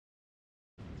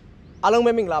Along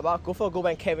with Minglaba, go for go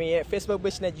and Kevin, Facebook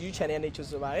business YouTube channel to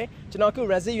survive. Janoku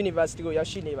Rangsit University go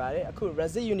Yoshini Vare, a cool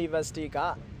Rangsit University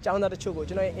car, China the Chogo,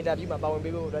 interview about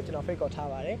people regional fake or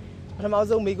Tavare. I'm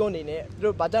also Migon in it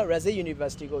through Bata Rangsit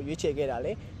University go Yuche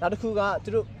Gerale, not a Kuga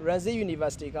through Rangsit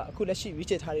University, could she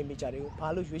reach it Harry Micharu,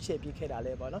 Palu Yuche Picada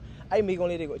Lebona. I make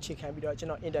only go chicken video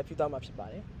interview them up.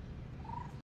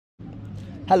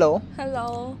 Hello.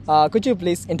 Hello. Could you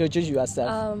please introduce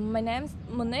yourself? My name is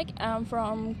Monique. I'm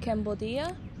from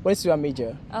Cambodia. What is your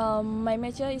major? My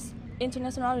major is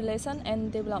International Relations and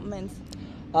Development.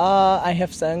 I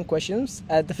have some questions.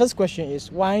 The first question is,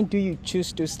 why do you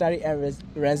choose to study at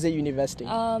Rangsit University?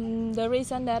 The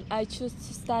reason that I choose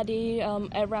to study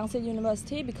at Rangsit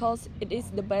University because it is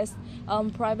the best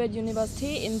private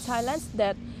university in Thailand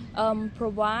that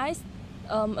provides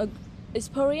a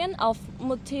experience of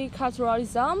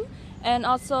multiculturalism and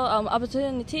also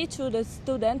opportunity to the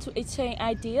student to exchange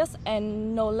ideas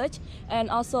and knowledge, and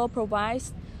also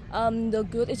provides the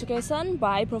good education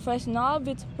by professional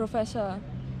with professor.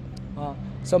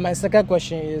 So my second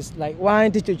question is, like, why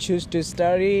did you choose to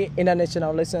study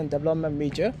international relations and development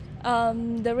major?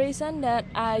 The reason that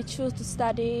I choose to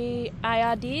study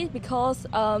IRD because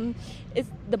it's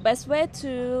the best way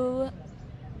to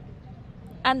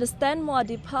understand more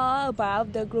deeper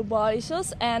about the global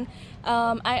issues, and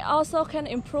I also can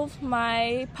improve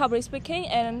my public speaking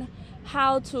and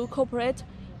how to cooperate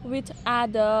with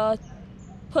other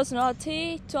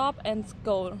personality, job and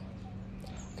goal.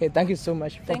 Okay, thank you so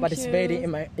much for participating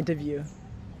in my interview.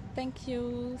 Thank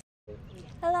you.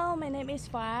 Hello, my name is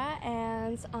Fa,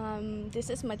 and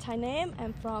this is my Thai name.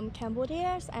 I'm from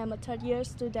Cambodia. I'm a third-year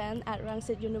student at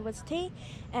Rangsit University,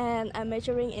 and I'm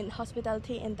majoring in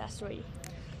hospitality industry.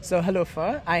 So hello,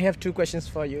 Fa. I have two questions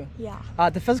for you. Yeah.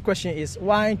 The first question is,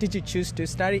 why did you choose to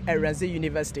study at Rangsit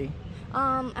University?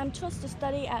 I chose to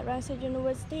study at Rangsit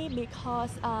University because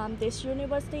this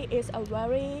university is a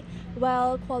very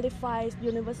well qualified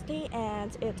university,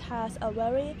 and it has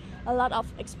a lot of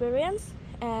experience,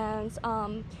 and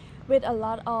with a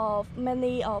lot of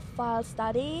many of file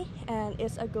study, and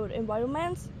it's a good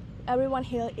environment. Everyone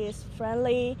here is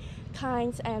friendly,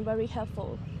 kind, and very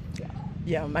helpful.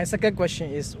 Yeah, my second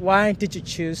question is, why did you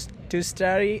choose to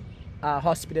study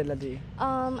hospitality?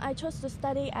 I chose to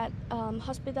study at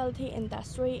hospitality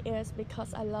industry is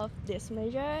because I love this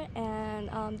major,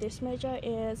 and this major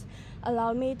is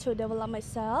allow me to develop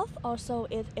myself. Also,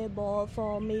 it's able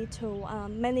for me to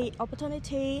many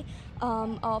opportunity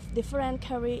of different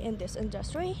career in this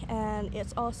industry, and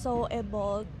it's also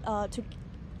able to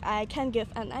I can give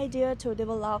an idea to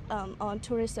develop on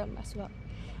tourism as well.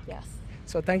 Yes.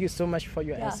 So thank you so much for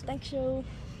your answer. Thank you.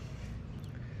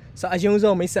 So အရင်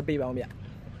ဆုံးမိတ်ဆက်ပေးပါအောင်ဗျ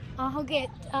။ ဟုတ်ကဲ့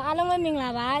အားလုံးပဲမင်္ဂလာ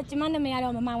ပါကျမနာမည်က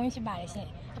တော့မမဝင်းဖြစ်ပါတယ်ရှင်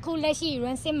အခုလက်ရှိ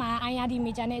Rangsit မှာ IRD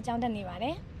major နဲ့အကြောင်းတက်နေပါတ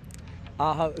ယ်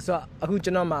ဟုတ်ဆိုတော့အခု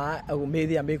ကျွန်တော်မှာမေး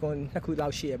သေးရမေးခွန်းနှစ်ခုလော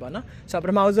က်ရှိရပါတော့။ဆိုတော့ပ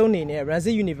ထမဆုံးအနေနဲ့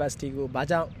Rangsit University ကိုဘာ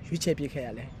ကြောင့်ရွေးချယ်ပြခဲ့ရ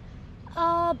လဲ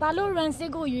။ဘာလို့ Rangsit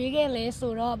ကိုရွေးခဲ့လဲ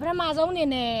ဆိုတော့ပထမဆုံးအနေ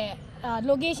နဲ့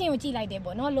location ကိုကြည့်လိုက်တယ်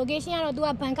ပေါ့နော် location ကတော့သူက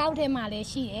ဘန်ကောက်ထဲမှာလည်း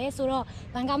ရှိတယ်ဆိုတော့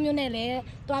ဘန်ကောက်မြို့နဲ့လည်း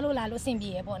တွားလို့လာလို့အဆင်ပြေ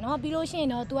ရပေါ့နော်ပြီးလို့ရှိရင်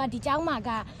တော့သူကဒီကျောင်းမှာ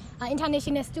က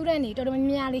international student တွေတော်တော်များ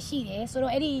များလေးရှိတယ်ဆို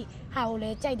တော့အဲ့ဒီဟာကိုလ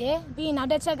ည်းကြိုက်တယ်ပြီးရင်နောက်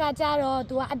တစ်ချက်ကကြတော့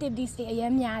သူက activities တွေအ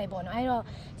များများတယ်ပေါ့နော်အဲ့တော့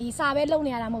ဒီစာပဲလုပ်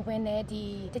နေရတာမဟုတ်ဘဲနဲ့ဒီ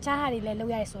တခြားဟာတွေလည်းလု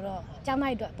ပ်ရတယ်ဆိုတော့ကျောင်း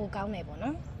သားတွေအတွက်ပိုကောင်းတယ်ပေါ့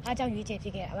နော်အားကြောင့်ရွေးချယ်ဖြ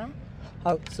စ်ခဲ့တာပါ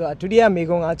ဟုတ်ဆိုတော့ဒုတိယမေး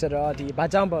ခွန်းကကျတော့ဒီဘာ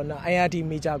ကြောင့်ပေါ့နော် IRD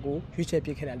major ကိုရွေးချယ်ပြ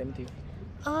ခဲ့တာလည်းမသိဘူး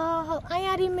ဟုတ်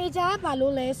IRD major ဘာ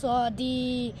လို့လဲဆိုတော့ဒီ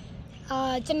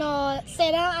ကျွန်တော်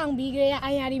10တန်းအောင်ပြီးခဲ့တဲ့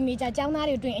IRD major ကျောင်းသား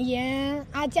တွေအတွင်းအရန်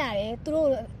အားကြတယ်သူတို့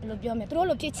ဘယ်လိုပြောမလဲသူတို့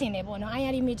လိုဖြစ်ချင်တယ်ပေါ့နော်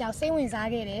IRD major စိတ်ဝင်စား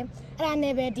ခဲ့တယ်အဲ့ဒါ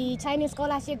နဲ့ပဲဒီ Chinese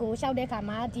scholarship ကိုရှောက်တဲ့အခါ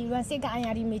မှာဒီ Rangsit က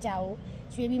IRD major ကို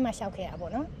ရွှေ့ပြီးမှရှောက်ခဲ့တာ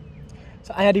ပေါ့နော်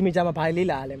ဆို IRD major မှာဘာလေ့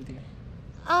လာရလဲမသိဘူး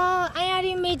IRD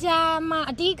major မှာ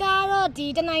အဓိကတော့ဒီ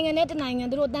တနိုင်ငံနဲ့တနိုင်ငံ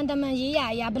သူတို့တန်တမန်ရေးရာ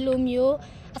အရာဘယ်လိုမျိုး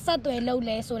အဆက်အသွယ်လုပ်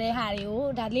လဲဆိုတဲ့ဟာတွေကို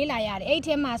ဒါလေ့လာရတယ်အဲ့ဒီ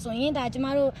ထဲမှာဆိုရင်ဒါကျမ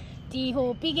တို့ဒီဟို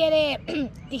ပြီးခဲ့တဲ့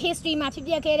ဒီ history မှာဖြစ်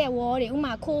ပျက်ခဲ့တဲ့ war တွေဥပ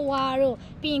မာ Cold War တို့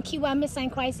ပြီးရင် Cuba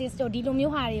Missile Crisis တို့ဒီလို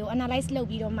မျိုးဟာတွေကို analyze လုပ်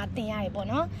ပြီးတော့မှသင်ရတယ်ပေါ့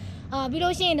နော်ပြီး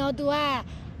လို့ရှိရင်တော့ तू ကဘယ်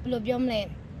လိုပြောမလဲ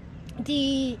ဒီ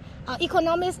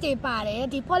economics တွေပါတယ်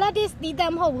ဒီ politics ဒီတ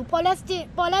မ်းမဟုတ်ဘူး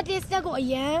politics တက်ကိုအ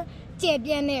ရန်ကျယ်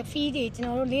ပြန့်တဲ့ field တွေကျွန်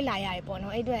တော်တို့လေ့လာရတယ်ပေါ့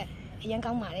နော်အဲ့အတွက်အရန်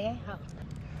ကောင်းပါတယ်ဟုတ်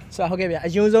ဆိုတော့ဟုတ်ကဲ့ဗျအ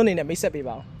ရင်ဆုံးအနေနဲ့မိတ်ဆက်ပေး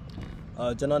ပါဦး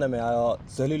ကျွန်တော်နာမည်ကတော့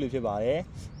ဇွဲလူလူဖြစ်ပါတယ်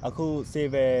အခု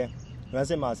Civil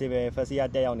Rangsit မှာ Civil First Year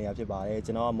တက်ရောက်နေတာဖြစ်ပါတယ်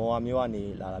ကျွန်တော်ကမော်ဝါမြို့ကနေ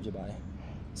လာတာဖြစ်ပါတယ်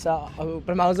ဆိုတော့ပ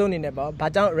ထမဆုံးအနေနဲ့ပေါ့ဘာ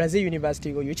ကြောင့် Rangsit University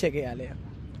ကိုရွေးချယ်ခဲ့ရလဲ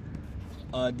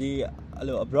ဒီ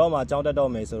abroad မှာကျောင်းတက်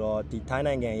တော့မယ်ဆိုတော့ဒီထိုင်း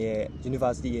နိုင်ငံရဲ့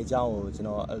university ရဲ့အကြောင်းကိုကျွန်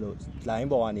တော်အဲ့လို line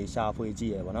ပေါ်ကနေရှာဖွေကြ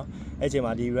ည့်ရပေါ့နော်အဲ့ချိန်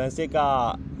မှာဒီ Rangsit က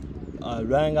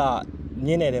rank ကမြ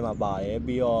င့်နေတဲ့မှာပါတယ်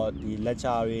ပြီးတော့ဒီ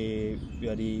lecture တွေပြီး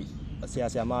တော့ဒီဆ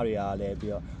ရာမတွေကလည်း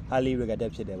ပြီးတော့ highly regarded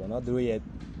ဖြစ်တယ်ပေါ့နော်သူတို့ရဲ့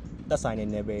တက်ဆိုင်တဲ့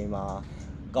level မှာ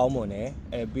ကောင်းမွန်တယ်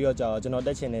ပြီးတော့ကျွန်တော်တ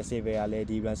က်ချင်တဲ့ civil ကလည်း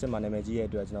ဒီ Rangsit မှာနာမည်ကြီးရဲ့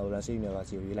အတွက်ကျွန်တော် Rangsit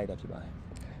University ကိုရွေးလိုက်တာဖြစ်ပါတယ်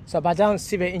ဆိုတော့ဘာကြောင့်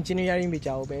civil engineering မိ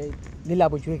ကြောကိုပဲလေ့လာ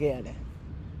ဖို့ရွေးခဲ့ရလဲ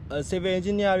civil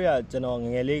engineer ကကျွန်တော်င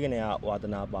ယ်လေးကနေကဝါသ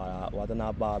နာ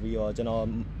ပါပြီးတော့ကျွန်တော်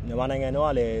မြန်မာနိုင်ငံတော့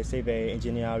ကလည်း civil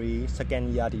engineering second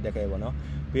year တည်တက်ခဲ့ပေါ့နော်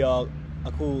ပြီးတော့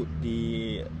အခုဒီ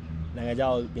နိုင်ငံ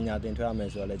ခြားပညာသင်ထွက်ရမယ်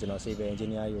ဆိုတော့လည်းကျွန်တော် civil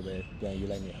engineer ကိုပဲပြန်ယူ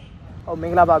လိုက်နေတာဟုတ်မ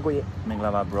င်္ဂလာပါကိုကြီးမင်္ဂ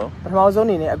လာပါ bro ပထမဆုံးအ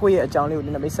နေနဲ့အကိုရဲ့အကြောင်းလေးကိုန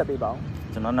ည်းနည်းမိတ်ဆက်ပေးပါအောင်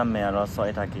ကျွန်တော်နာမည်ကတော့ Soy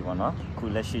Taki ပေါ့နော်အခု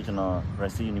လက်ရှိကျွန်တော်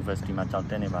Rangsit University မှာကျောင်း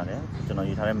တက်နေပါတယ်ကျွန်တော်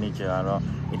ရေးထားတဲ့ major ကတော့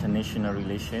International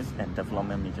Relations and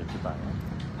Development major ဖြစ်ပါတယ်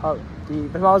ဟုတ်ဒီ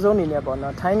ပထမဆုံးအနေနဲ့ပေါ့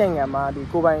နော်ထိုင်းနိုင်ငံမှာဒီ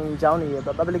ကိုပိုင်ကျောင်းတွေရဲ့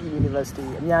Public University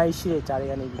အများကြီးရှိတဲ့ကြားတွေ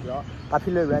ကနေပြီးတော့ဘာဖြ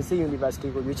စ်လို့ Rangsit University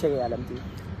ကိုရွေးချယ်ခဲ့ရလဲမသိဘူး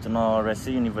ကျွန်တော်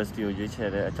Rangsit University ကိုရွေးချယ်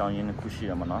တဲ့အကြောင်းရင်းတစ်ခုရှိ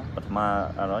တယ်ပေါ့နော်ပထမ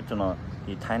ကတော့ကျွန်တော်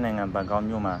ဒီထိုင်းနိုင်ငံဘန်ကောက်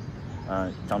မြို့မှာ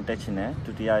ကျောင်းတက်ချင်တယ်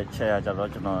ဒုတိယချက်ရကြတော့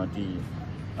ကျွန်တော်ဒီ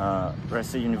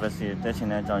Rangsit University တက်ချင်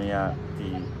တဲ့အကြောင်းရင်းကဒီ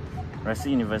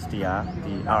Rangsit University က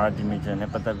ဒီ RD major နဲ့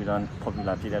ပတ်သက်ပြီးတော့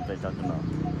popular ဖြစ်တဲ့အတွက်ကြောင့်ကျွန်တော်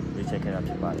ရွေးချယ်ခဲ့တာ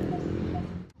ဖြစ်ပါတယ်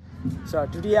ဆိုတော့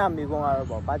ဒုတိယမိကုန်းကတော့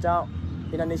ပေါ့ဘာကြောင့်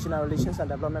International Relations and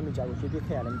Development major ကိုရွေးပြ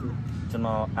ခဲ့ရလဲမသိဘူးကျွန်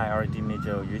တော် IRD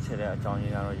major ကိုရွေးချယ်တဲ့အကြောင်းရ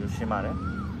င်းကတော့ရုပ်ရှင်းပါတယ်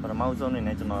ပထမဆုံးအနေ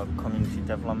နဲ့ကျွန်တော် community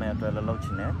development အတွက်လုပ်ချ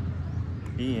င်တယ်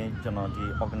ပြီးရင်ကျွန်တော်ဒီ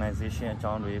organization အ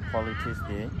ကြောင်းတွေ politics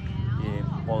တွေဒီ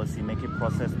policy making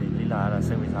process တွေလေ့လာရတာ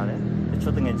စိတ်ဝင်စားတယ်တ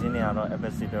ချို့တငယ်ချင်းတွေကတော့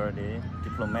ambassador တွေ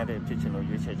diplomat တွေဖြစ်ချင်လို့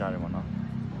ရွေးချယ်ကြတယ်ပေါ့နော်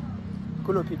အ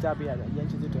ခုလိုဖြေကြားပေးရတယ်အရင်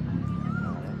ကျေးဇူးတင်ပါတ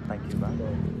ယ် thank you ပါ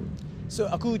ဆို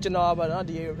အခုကျွန်တော်ပါတော့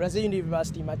ဒီ Rangsit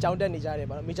University မှာကျောင်းတက်နေကြတယ်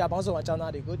ပါတော့ major ပေါင်းစုံအကြောင်း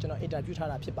သားတွေကိုကျွန်တော် interview ထား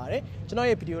တာဖြစ်ပါတယ်ကျွန်တော်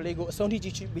ရဲ့ video လေးကိုအဆုံးထိကြ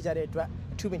ည့်ပေးကြတဲ့အတွက်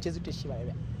အထူးပင်ကျေးဇူးတင်ရှိပါတယ်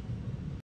ဗျ